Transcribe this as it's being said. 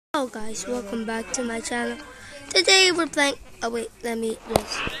Hello guys, welcome back to my channel. Today we're playing, oh wait, let me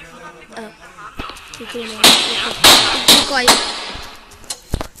just, be quiet.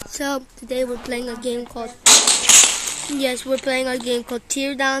 So today we're playing a game called,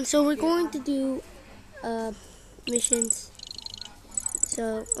 Teardown. So we're going to do, missions.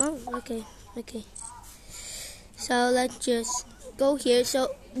 So, okay. So let's just go here.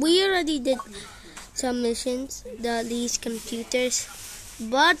 So we already did some missions, these computers,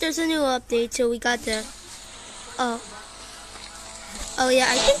 but there's a new update, so we got the oh yeah,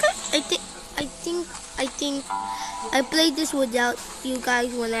 I think I played this without you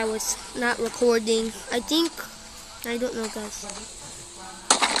guys when I was not recording. I don't know guys.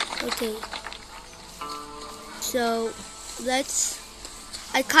 Okay, so let's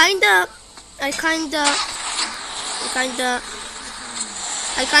I kinda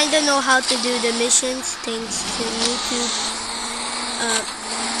know how to do the missions thanks to YouTube.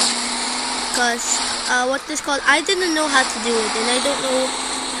 Cause what this called? I didn't know how to do it, and I don't know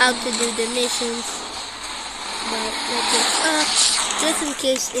how to do the missions. But just in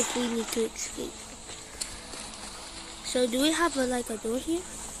case if we need to escape. So do we have a door here?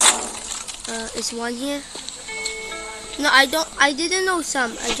 Is one here? No, I don't. I didn't know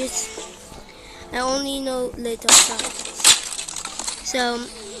some. I only know little stuff. So,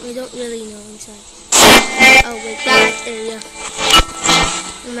 we don't really know inside. Oh, wait, that area.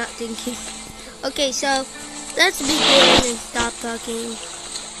 I'm not thinking. Okay, so, let's begin and stop talking.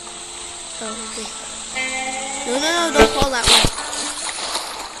 Oh, okay. No, don't fall that way.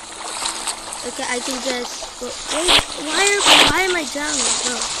 Okay, I can just go. Wait, why am I down?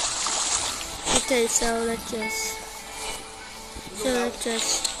 No. Okay, so let's just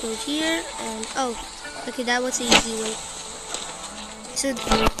go here and, okay, that was the easy way. So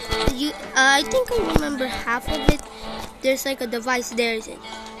I think I remember half of it. There's like a device there, is it?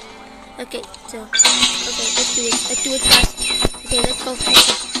 Okay, so let's do it fast. Okay, let's go.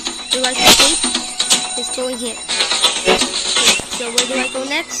 Device escape is going here. Okay, so where do I go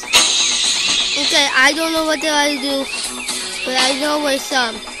next? Okay, I don't know what I do, but I know where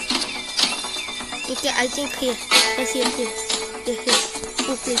some. Okay, I think here. Let's see it here. Here.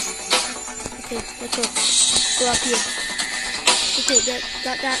 Oh please. Okay, let's go. Go up here. Okay,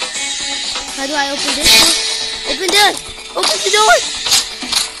 got that. How do I open this door? Open the door!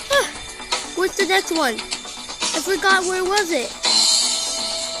 Where's the next one? I forgot, where was it?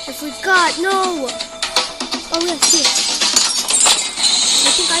 I forgot, no! Oh yes, here.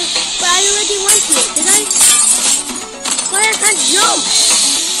 But I already went here, did I? Why I can't jump?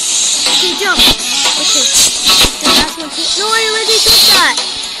 Okay, jump. Okay, the last one here. No, I already did that!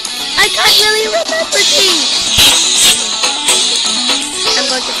 I can't really remember things! I'm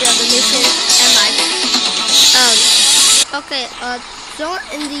going to fail the mission, am I? Okay, someone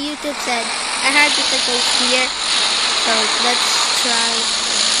in the YouTube said I had to go here, so let's try.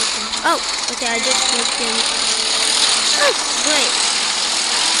 Oh, okay, I just looked in. Oh, great.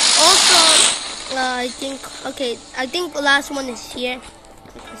 Also, I think the last one is here,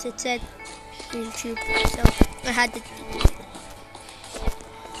 because it said YouTube, so I had to do it.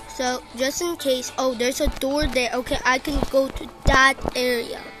 So, just in case, there's a door there. Okay, I can go to that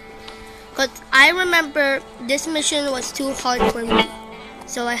area. Because I remember this mission was too hard for me.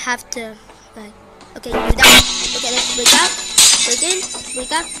 So I have to, okay, do that. Okay, let's break out. Break in,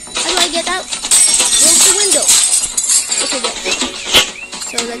 break out. How do I get out? Close the window. Okay, good.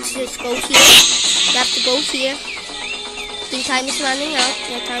 So let's just go here. You have to go here. The time is running out.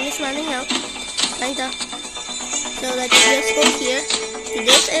 Your time is running out. Kinda. So let's just go here. To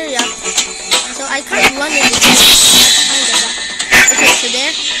this area, so I can't run in this area. Okay, so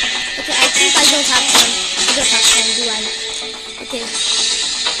there. Okay, I think I don't have time. I don't have time, do I? Okay,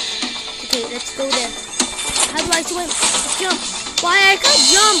 let's go there. How do I swim? Let's jump. Why I can't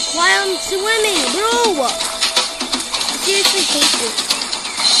jump? Why I'm swimming, bro? I seriously hate this.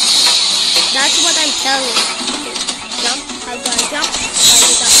 That's what I'm telling. Okay, jump. How do I jump? Why is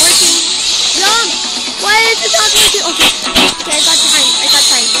it not working? Jump! Why is it not working? Okay, I got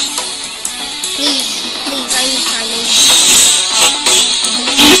time. Please, I need time.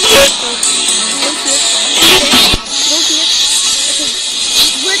 Go here. Okay,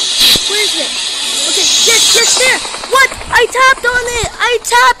 where is it? Okay, yes, there. What? I tapped on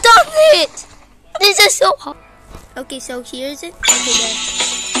it. This is so hard. Okay, so here is it. Okay, there.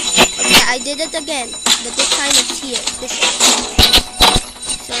 Okay, I did it again, but this time it's here.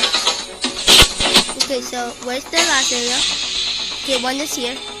 So where's the last area? Okay, one is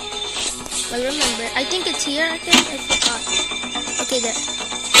here. I remember. I think it's here. I forgot. Okay, there.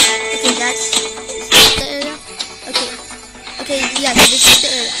 Okay, that's the area. Okay, yeah, this is the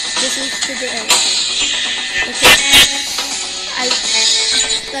area. This is to the end.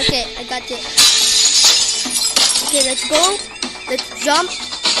 Okay, I got it. Okay, let's go. Let's jump.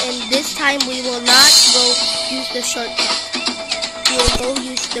 And this time we will not go use the shortcut. We will go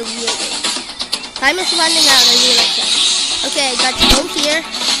use the real way. Time is running out, I realize that. Okay, I got to go here.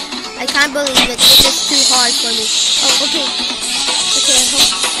 I can't believe it. This is too hard for me. Oh, okay. Okay, I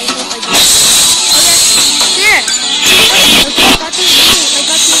hope I do. Okay, here. Okay, I got to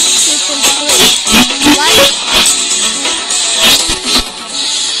escape from the place. What?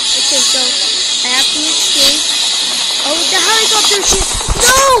 Okay, so I have to escape. Oh, the helicopter shit.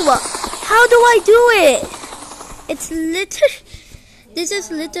 No! How do I do it? It's literally... This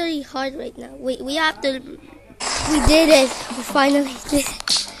is literally hard right now. Wait, we have to... We did it. We finally did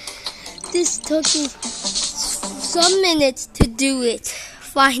it. This took me some minutes to do it.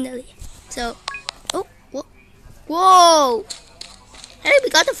 Finally. So... Oh, whoa! Hey, we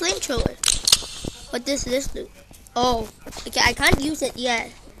got the flamethrower. What does this do? Oh, okay, I can't use it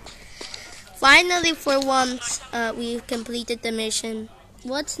yet. Finally, for once, we've completed the mission.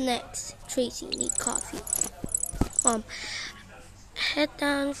 What's next? Tracy, need coffee. Head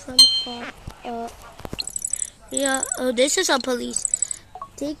down from far. Yeah. Oh, this is a police.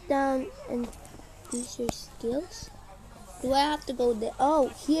 Take down and use your skills. Do I have to go there? Oh,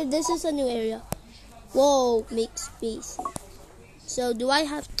 here. This is a new area. Whoa, make space. So, do I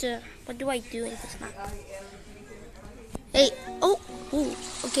have to? What do I do in this map? Hey. Oh. Ooh.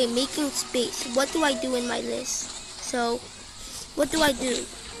 Okay, making space. What do I do in my list? So, what do I do?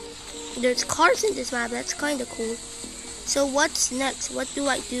 There's cars in this map. That's kind of cool. So, what's next? What do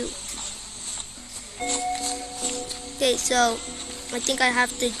I do? Okay, so, I think I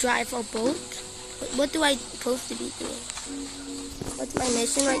have to drive a boat. What do I supposed to be doing? What's my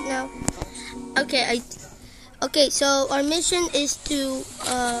mission right now? Okay, so our mission is to,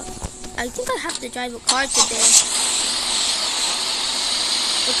 I think I have to drive a car today.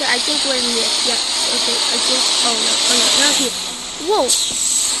 Okay, I think we're here. Yeah, okay, I think, oh no, not here. Whoa!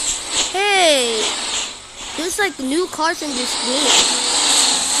 Hey! There's like new cars in this game.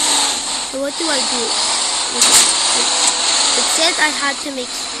 So what do I do? It said I had to make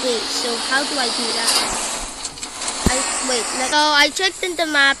space, so how do I do that? So I checked in the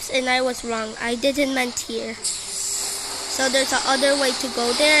maps and I was wrong. I didn't meant here. So there's a other way to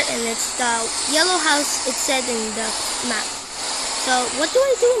go there, and it's the yellow house it said in the map. So what do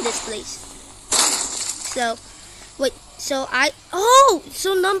I do in this place? So wait, so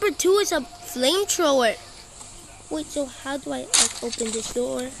so number 2 is a flamethrower. Wait, so how do I open this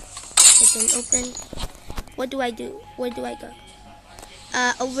door? Open. What do I do? Where do I go?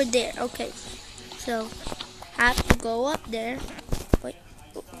 Over there. Okay. So I have to go up there. Wait.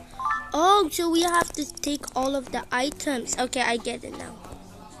 Oh, so we have to take all of the items. Okay, I get it now.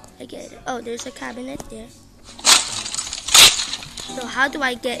 I get it. Oh, there's a cabinet there. So how do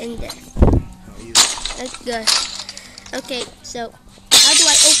I get in there? That's good. Okay, so how do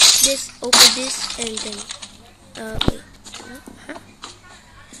I open this, and then wait. Huh?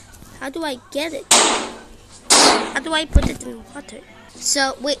 How do I get it? How do I put it in water?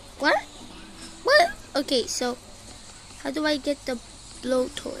 So wait, what? Okay, so how do I get the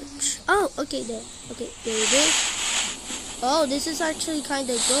blowtorch? Oh, okay, there. Okay, there it is. Oh, this is actually kind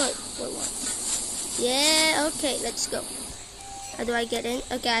of good for once. Yeah, okay, let's go. How do I get in?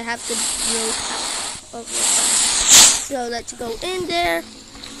 Okay, I have to blow out. Okay. So let's go in there.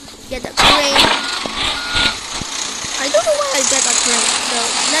 Get a crane. I don't know why I get a crane, so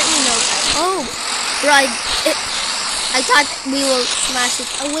let me know. Oh, right. I thought we will smash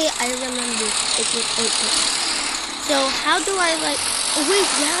it. Oh wait, I remember it was open. So how do I oh wait,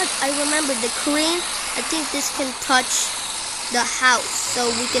 yeah, I remember the crane. I think this can touch the house,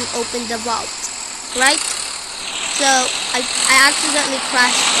 so we can open the vault, right? So I accidentally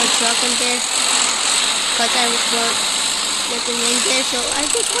crashed a truck in there because I was getting in there. So I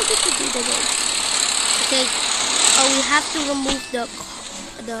just wanted to do the game. Okay. Oh, we have to remove the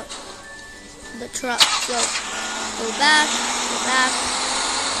truck. So go back.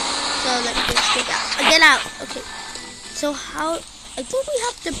 So let's just get out. Okay. So how? I think we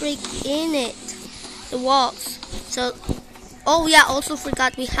have to break in it, the walls. So, oh yeah, also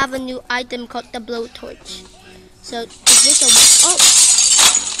forgot we have a new item called the blowtorch. So is this a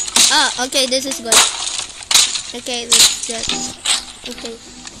okay, this is good. Okay, let's just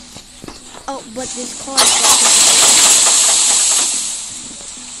Oh, but this car is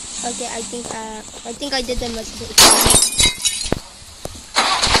okay, I think I did a mistake.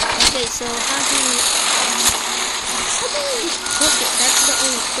 Okay, so how do we cook it? That's the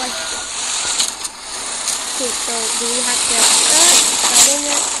only question. Okay, so do we have to start in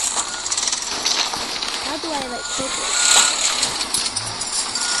it? I like hook it?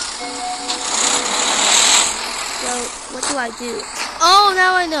 So what do I do? Oh,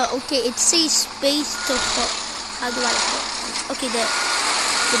 now I know. Okay, it says space to hook. How do I hook? Okay, there.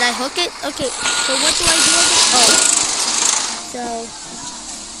 Did I hook it? Okay, so what do I do again? Oh. So,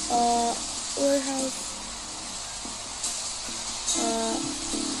 warehouse.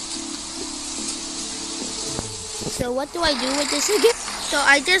 So what do I do with this again? So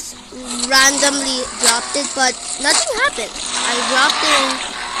I just randomly dropped it, but nothing happened. I dropped it and...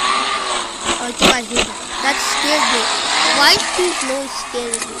 Oh, do I hear that? That scared me. Why is this noise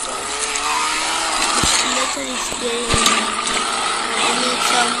scaring me? It's literally scaring me. I need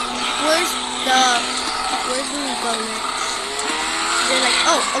some... Where do we go next? They're like,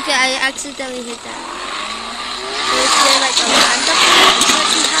 oh, okay, I accidentally hit that. So is there like a random place that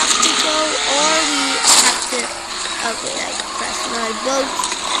we have to go, or we have to... Okay, I pressed my boat.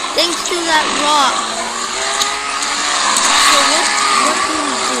 Thanks to that rock. So what do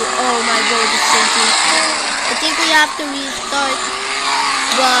we do? Oh, my boat is sinking. I think we have to restart.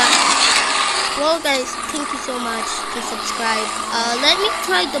 But, well guys, thank you so much for subscribe. Let me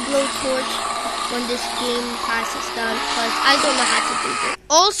try the blowtorch when this game passes down, because I don't know how to do it.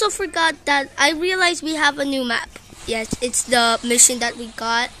 Also forgot that I realized we have a new map. Yes, it's the mission that we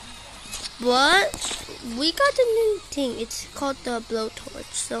got. But we got a new thing. It's called the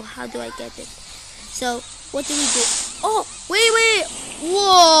blowtorch. So how do I get it? So what do we do? Oh, wait.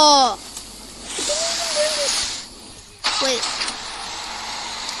 Whoa. Wait,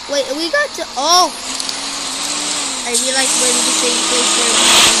 we got to... Oh. I realized we're in the same place where...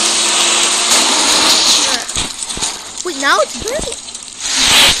 Wait, now it's burning.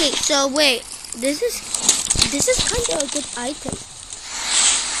 Okay, so wait. This is kind of a good item.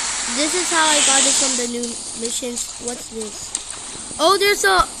 This is how I got it from the new missions. What's this? Oh, there's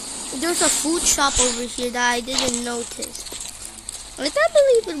a food shop over here that I didn't notice. I can't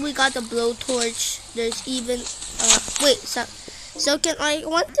believe that we got the blowtorch. There's even wait, so can I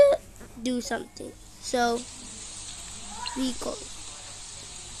want to do something? So vehicle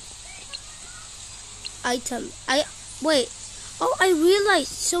item. Oh, I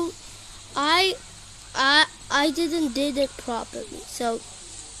realized. So I didn't did it properly. So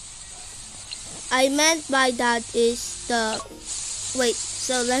I meant by that is the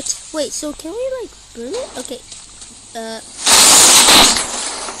so can we like burn it? Okay.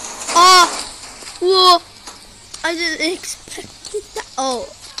 Whoa, I didn't expect that. Oh.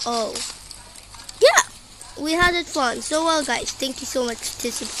 Yeah, we had it fun. So well guys, thank you so much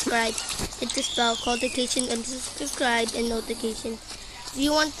to subscribe. Hit this bell, notification, and subscribe and notification. If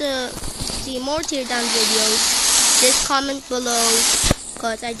you want to see more teardown videos, just comment below.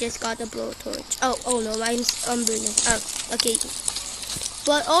 Because I just got a blowtorch. Oh no, mine's burning. Oh, okay.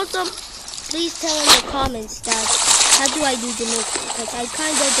 But also, please tell in the comments that how do I do the mission? Because I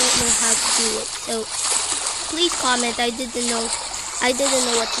kind of don't know how to do it. So please comment. I didn't know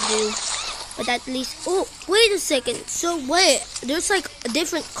what to do. But at least, oh, wait a second. So wait, there's like a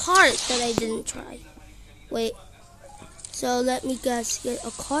different cars that I didn't try. Wait. So let me guess, get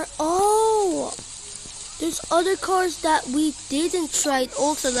a car. Oh. There's other cars that we didn't try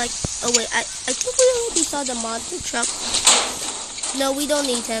also, like, oh wait, I think we already saw the monster truck. No, we don't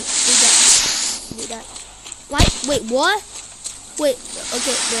need him. Do that. Why? Wait, what? Wait,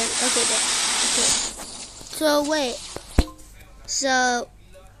 okay, then, okay. So, wait. So,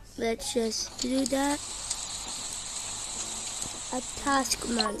 let's just do that. A task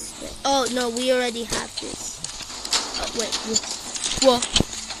monster. Oh, no, we already have this. Oh, wait. Whoa.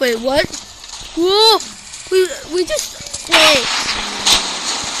 Wait, what? Whoa. We just wait.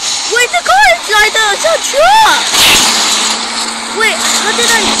 The car inside the truck. Wait, how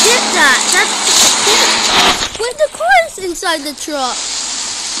did I get that? Wait, the car is inside the truck.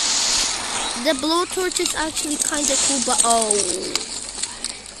 The blowtorch is actually kind of cool, but oh.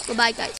 Goodbye, guys.